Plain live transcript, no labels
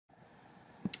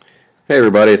Hey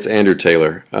everybody, it's Andrew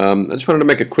Taylor. I just wanted to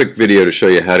make a quick video to show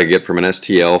you how to get from an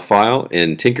STL file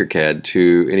in Tinkercad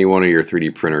to any one of your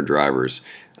 3D printer drivers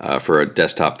for a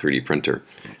desktop 3D printer.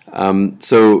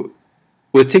 So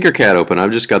with Tinkercad open,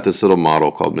 I've just got this little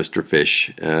model called Mr.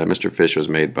 Fish. Mr. Fish was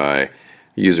made by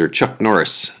user Chuck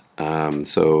Norris.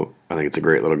 So I think it's a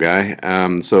great little guy.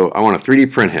 So I want to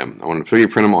 3D print him. I want to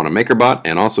 3D print him on a MakerBot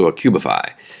and also a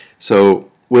Cubify.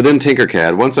 So within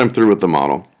Tinkercad, once I'm through with the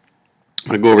model,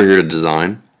 I'm going to go over here to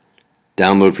Design,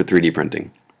 Download for 3D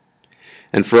Printing.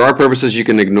 And for our purposes, you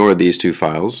can ignore these two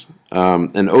files.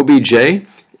 An OBJ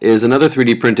is another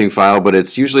 3D printing file, but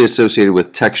it's usually associated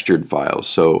with textured files.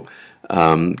 So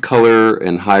color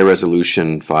and high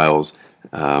resolution files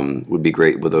would be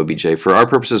great with OBJ. For our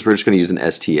purposes, we're just going to use an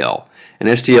STL. An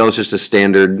STL is just a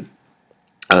standard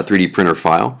 3D printer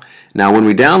file. Now when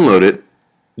we download it,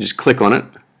 just click on it.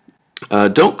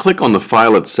 Don't click on the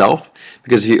file itself,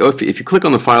 because if you click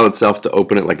on the file itself to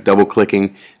open it, like double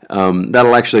clicking,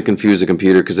 that'll actually confuse the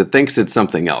computer because it thinks it's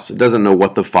something else. It doesn't know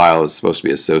what the file is supposed to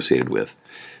be associated with.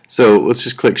 So let's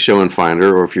just click Show in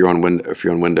Finder, or if you're on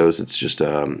Windows, it's just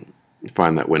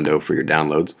find that window for your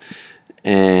downloads.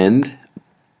 And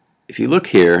if you look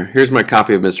here, here's my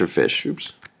copy of Mr. Fish.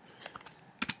 Oops.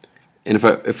 And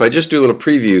if I just do a little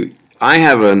preview, I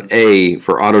have an A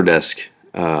for Autodesk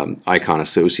icon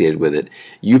associated with it.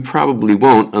 You probably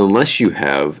won't unless you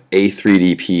have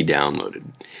A3DP downloaded.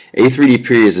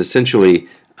 A3DP is essentially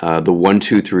the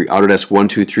Autodesk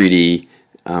 123D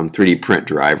 3D print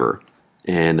driver,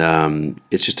 and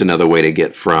it's just another way to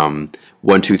get from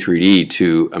 123D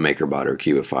to a MakerBot or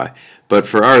Cubify. But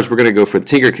for ours, we're going to go for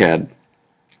Tinkercad.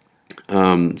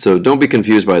 So don't be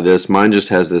confused by this. Mine just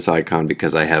has this icon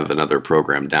because I have another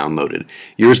program downloaded.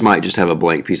 Yours might just have a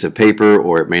blank piece of paper,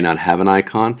 or it may not have an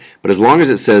icon, but as long as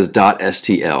it says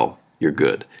 .stl, you're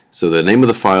good. So the name of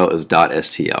the file is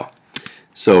 .stl.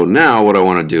 So now what I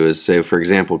want to do is say, for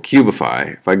example,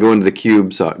 Cubify. If I go into the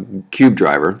cube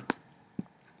driver,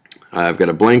 I've got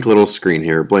a blank little screen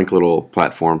here, blank little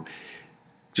platform.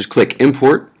 Just click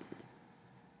Import,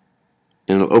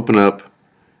 and it'll open up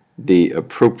the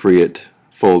appropriate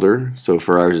folder. So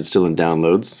for ours, it's still in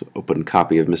Downloads. Open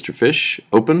copy of Mr. Fish.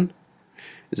 Open.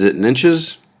 Is it in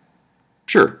inches?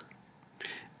 Sure.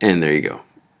 And there you go.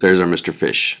 There's our Mr.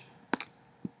 Fish.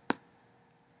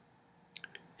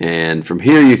 And from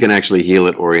here, you can actually heal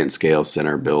it, orient, scale,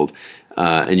 center, build,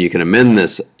 and you can amend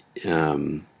this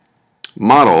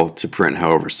model to print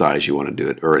however size you want to do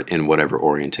it, or in whatever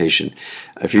orientation.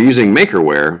 If you're using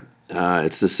Makerware,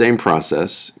 it's the same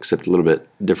process, except a little bit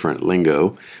different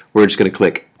lingo. We're just going to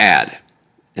click Add,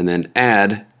 and then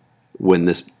Add when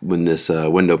this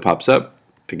window pops up.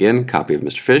 Again, copy of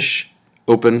Mr. Fish.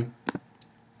 Open.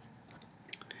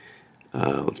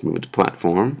 Let's move it to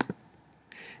Platform.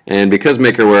 And because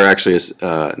Makerware actually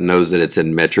knows that it's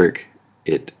in metric,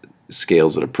 it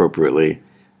scales it appropriately.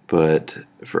 But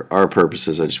for our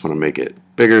purposes, I just want to make it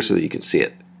bigger so that you can see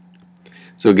it.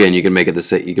 So again, you can make it the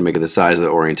size of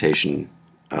the orientation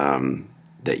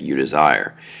that you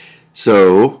desire.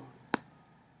 So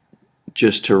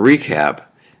just to recap,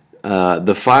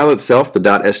 the file itself, the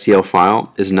 .stl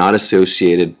file, is not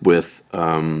associated with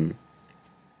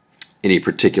any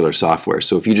particular software.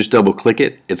 So if you just double click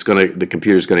it, the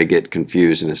computer's going to get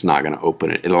confused and it's not going to open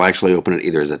it. It'll actually open it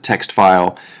either as a text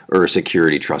file or a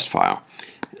security trust file,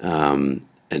 and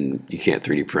you can't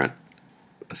 3D print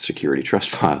a security trust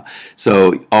file.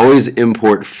 So always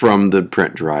import from the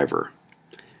print driver.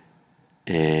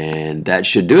 And that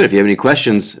should do it. If you have any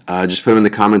questions, just put them in the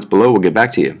comments below. We'll get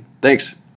back to you. Thanks.